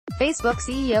Facebook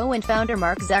CEO and founder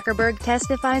Mark Zuckerberg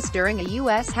testifies during a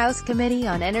U.S. House Committee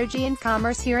on Energy and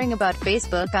Commerce hearing about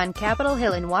Facebook on Capitol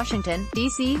Hill in Washington,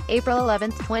 D.C., April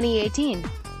 11, 2018.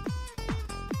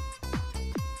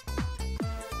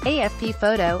 AFP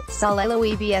photo, Sol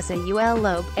Loebs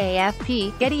Loeb,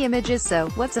 AFP, Getty Images. So,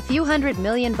 what's a few $100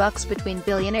 million between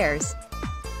billionaires?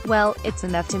 Well, it's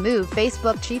enough to move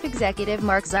Facebook chief executive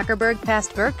Mark Zuckerberg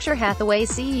past Berkshire Hathaway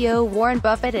CEO Warren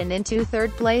Buffett and into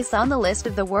third place on the list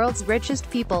of the world's richest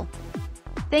people.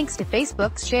 Thanks to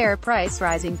Facebook's share price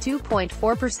rising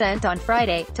 2.4% on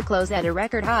Friday, to close at a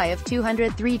record high of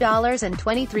 $203.23,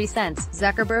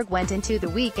 Zuckerberg went into the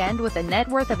weekend with a net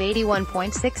worth of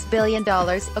 $81.6 billion,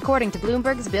 according to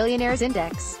Bloomberg's Billionaires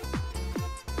Index.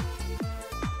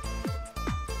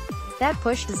 That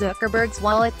pushed Zuckerberg's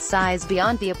wallet size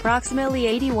beyond the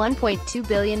approximately $81.2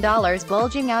 billion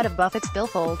bulging out of Buffett's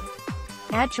billfold.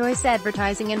 Ad choice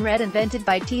advertising in red invented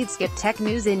by Teeds. Get tech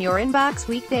news in your inbox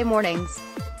weekday mornings.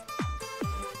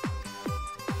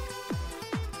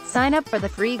 Sign up for the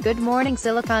free Good Morning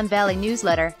Silicon Valley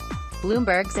newsletter.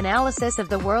 Bloomberg's analysis of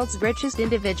the world's richest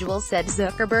individuals said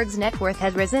Zuckerberg's net worth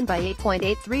has risen by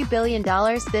 $8.83 billion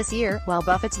this year, while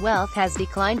Buffett's wealth has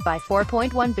declined by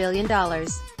 $4.1 billion.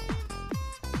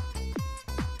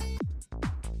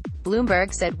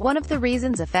 Bloomberg said one of the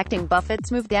reasons affecting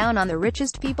Buffett's move down on the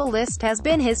richest people list has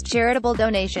been his charitable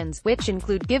donations, which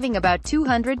include giving about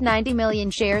 290 million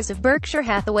shares of Berkshire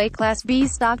Hathaway Class B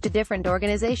stock to different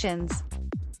organizations.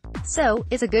 So,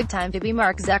 it's a good time to be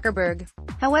Mark Zuckerberg.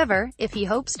 However, if he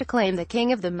hopes to claim the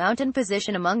king of the mountain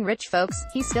position among rich folks,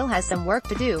 he still has some work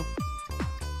to do.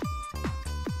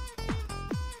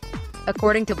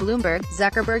 According to Bloomberg,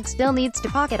 Zuckerberg still needs to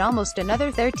pocket almost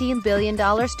another $13 billion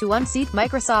to unseat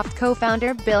Microsoft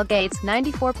co-founder Bill Gates'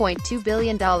 $94.2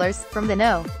 billion from the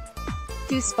No.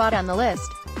 2 spot on the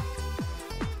list.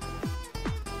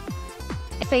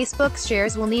 Facebook's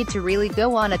shares will need to really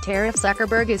go on a tear if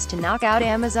Zuckerberg is to knock out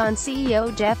Amazon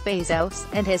CEO Jeff Bezos,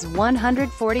 and his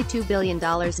 $142 billion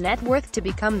net worth to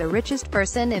become the richest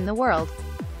person in the world.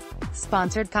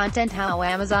 Sponsored content. How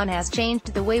Amazon has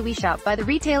changed the way we shop. By the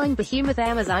retailing behemoth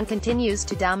Amazon continues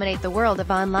to dominate the world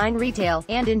of online retail,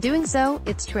 and in doing so,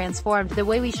 it's transformed the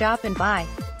way we shop and buy.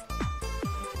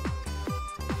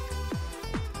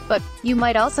 But you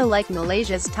might also like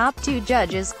Malaysia's top 2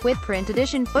 judges quit print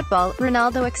edition football.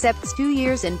 Ronaldo accepts 2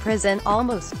 years in prison,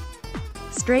 almost.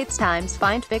 Straits Times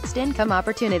find fixed income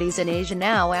opportunities in Asia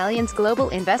now. Allianz Global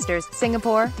Investors,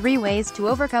 Singapore, 3 ways to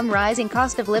overcome rising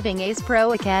cost of living. Ace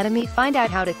Pro Academy, find out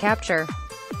how to capture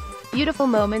beautiful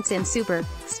moments in Super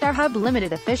Star Hub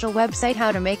Limited official website.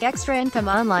 How to make extra income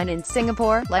online in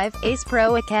Singapore. Live, Ace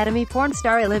Pro Academy. Porn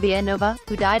star Olivia Nova,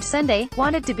 who died Sunday,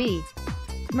 wanted to be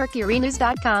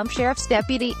MercuryNews.com. Sheriff's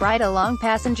deputy, ride-along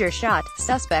passenger shot,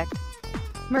 suspect.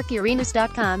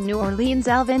 MercuryNews.com. New Orleans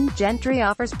Alvin Gentry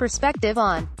offers perspective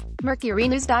on.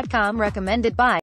 MercuryNews.com. Recommended by